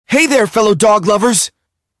Hey there, fellow dog lovers!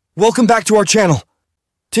 Welcome back to our channel.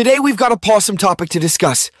 Today we've got a pawsome topic to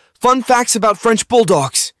discuss: fun facts about French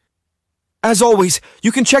Bulldogs. As always,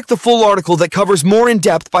 you can check the full article that covers more in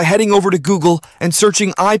depth by heading over to Google and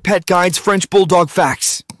searching IPet Guides French Bulldog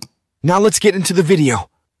Facts. Now let's get into the video.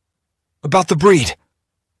 About the breed.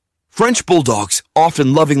 French Bulldogs,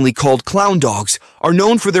 often lovingly called clown dogs, are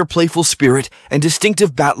known for their playful spirit and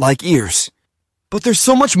distinctive bat-like ears. But there's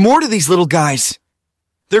so much more to these little guys.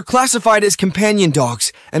 They're classified as companion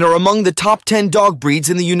dogs and are among the top 10 dog breeds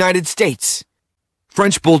in the United States.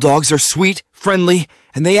 French Bulldogs are sweet, friendly,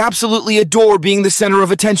 and they absolutely adore being the center of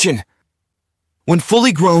attention. When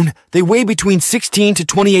fully grown, they weigh between 16 to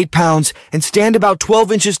 28 pounds and stand about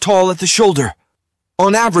 12 inches tall at the shoulder.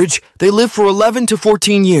 On average, they live for 11 to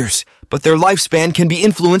 14 years, but their lifespan can be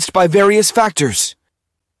influenced by various factors.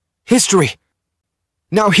 History.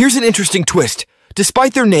 Now here's an interesting twist.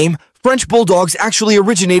 Despite their name, French Bulldogs actually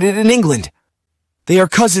originated in England. They are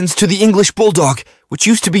cousins to the English Bulldog, which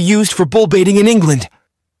used to be used for bull baiting in England.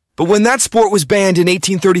 But when that sport was banned in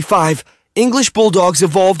 1835, English Bulldogs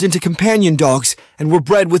evolved into companion dogs and were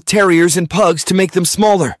bred with terriers and pugs to make them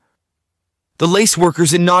smaller. The lace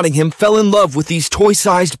workers in Nottingham fell in love with these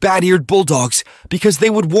toy-sized bat-eared bulldogs because they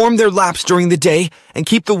would warm their laps during the day and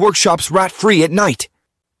keep the workshops rat-free at night.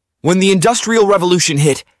 When the Industrial Revolution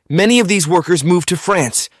hit, many of these workers moved to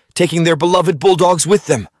France, taking their beloved bulldogs with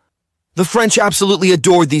them. The French absolutely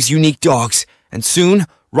adored these unique dogs, and soon,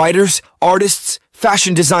 writers, artists,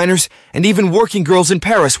 fashion designers, and even working girls in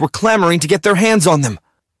Paris were clamoring to get their hands on them.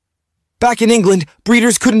 Back in England,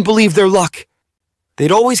 breeders couldn't believe their luck.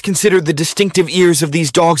 They'd always considered the distinctive ears of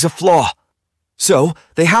these dogs a flaw. So,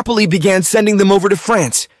 they happily began sending them over to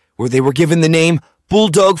France, where they were given the name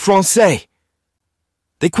Bulldog Français.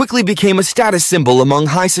 They quickly became a status symbol among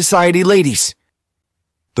high society ladies.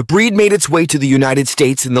 The breed made its way to the United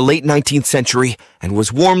States in the late 19th century and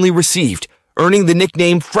was warmly received, earning the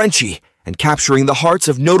nickname Frenchie and capturing the hearts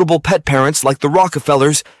of notable pet parents like the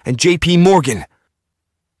Rockefellers and J.P. Morgan.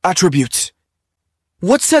 Attributes.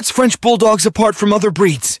 What sets French Bulldogs apart from other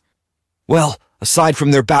breeds? Well, aside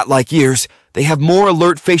from their bat-like ears, they have more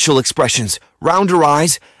alert facial expressions, rounder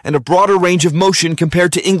eyes, and a broader range of motion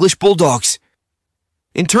compared to English Bulldogs.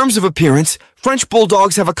 In terms of appearance, French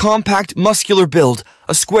Bulldogs have a compact, muscular build,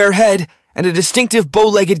 a square head, and a distinctive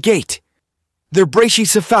bow-legged gait. Their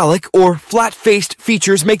brachycephalic, or flat-faced,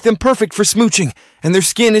 features make them perfect for smooching, and their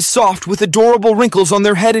skin is soft with adorable wrinkles on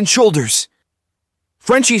their head and shoulders.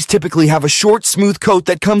 Frenchies typically have a short, smooth coat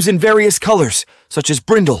that comes in various colors, such as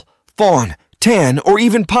brindle, fawn, tan, or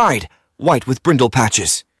even pied, white with brindle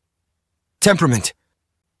patches. Temperament.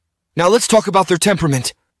 Now let's talk about their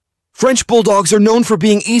temperament. French Bulldogs are known for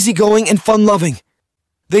being easygoing and fun-loving.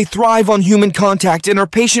 They thrive on human contact and are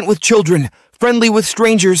patient with children, friendly with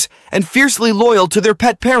strangers, and fiercely loyal to their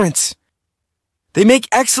pet parents. They make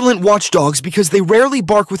excellent watchdogs because they rarely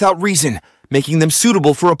bark without reason, making them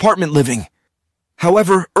suitable for apartment living.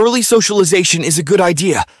 However, early socialization is a good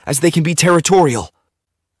idea, as they can be territorial.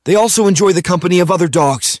 They also enjoy the company of other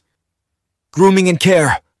dogs. Grooming and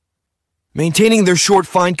care. Maintaining their short,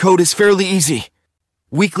 fine coat is fairly easy.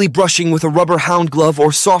 Weekly brushing with a rubber hound glove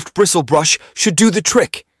or soft bristle brush should do the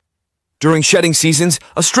trick. During shedding seasons,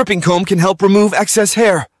 a stripping comb can help remove excess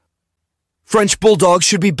hair. French Bulldogs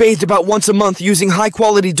should be bathed about once a month using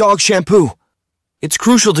high-quality dog shampoo. It's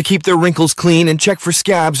crucial to keep their wrinkles clean and check for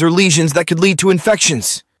scabs or lesions that could lead to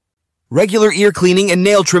infections. Regular ear cleaning and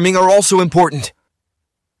nail trimming are also important.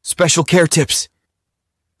 Special care tips.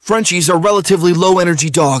 Frenchies are relatively low-energy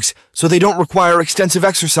dogs, so they don't require extensive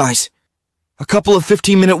exercise. A couple of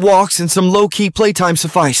 15-minute walks and some low-key playtime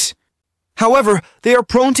suffice. However, they are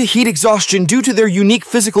prone to heat exhaustion due to their unique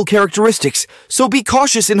physical characteristics, so be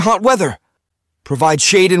cautious in hot weather. Provide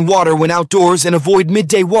shade and water when outdoors and avoid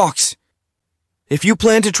midday walks. If you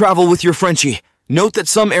plan to travel with your Frenchie, note that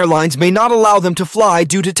some airlines may not allow them to fly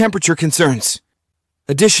due to temperature concerns.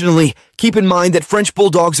 Additionally, keep in mind that French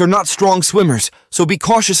Bulldogs are not strong swimmers, so be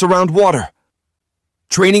cautious around water.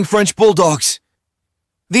 Training French Bulldogs.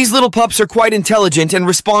 These little pups are quite intelligent and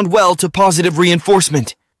respond well to positive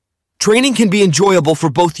reinforcement. Training can be enjoyable for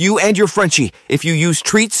both you and your Frenchie if you use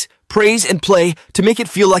treats, praise, and play to make it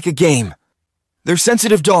feel like a game. They're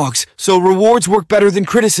sensitive dogs, so rewards work better than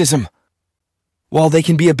criticism. While they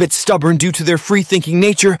can be a bit stubborn due to their free-thinking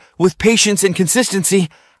nature, with patience and consistency,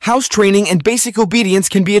 house training and basic obedience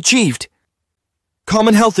can be achieved.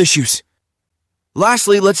 Common health issues.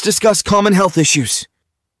 Lastly, let's discuss common health issues.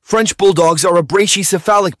 French Bulldogs are a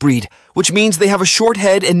brachycephalic breed, which means they have a short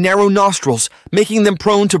head and narrow nostrils, making them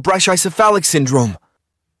prone to brachycephalic syndrome.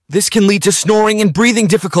 This can lead to snoring and breathing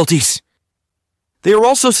difficulties. They are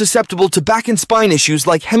also susceptible to back and spine issues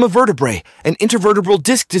like hemivertebrae and intervertebral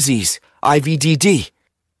disc disease, IVDD,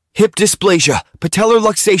 hip dysplasia, patellar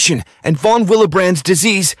luxation, and von Willebrand's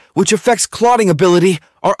disease, which affects clotting ability,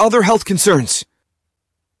 are other health concerns.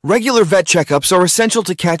 Regular vet checkups are essential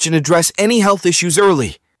to catch and address any health issues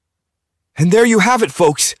early. And there you have it,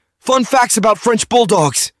 folks. Fun facts about French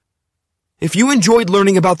Bulldogs. If you enjoyed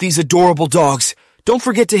learning about these adorable dogs, don't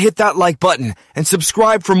forget to hit that like button and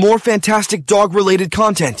subscribe for more fantastic dog-related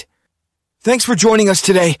content. Thanks for joining us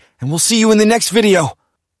today, and we'll see you in the next video.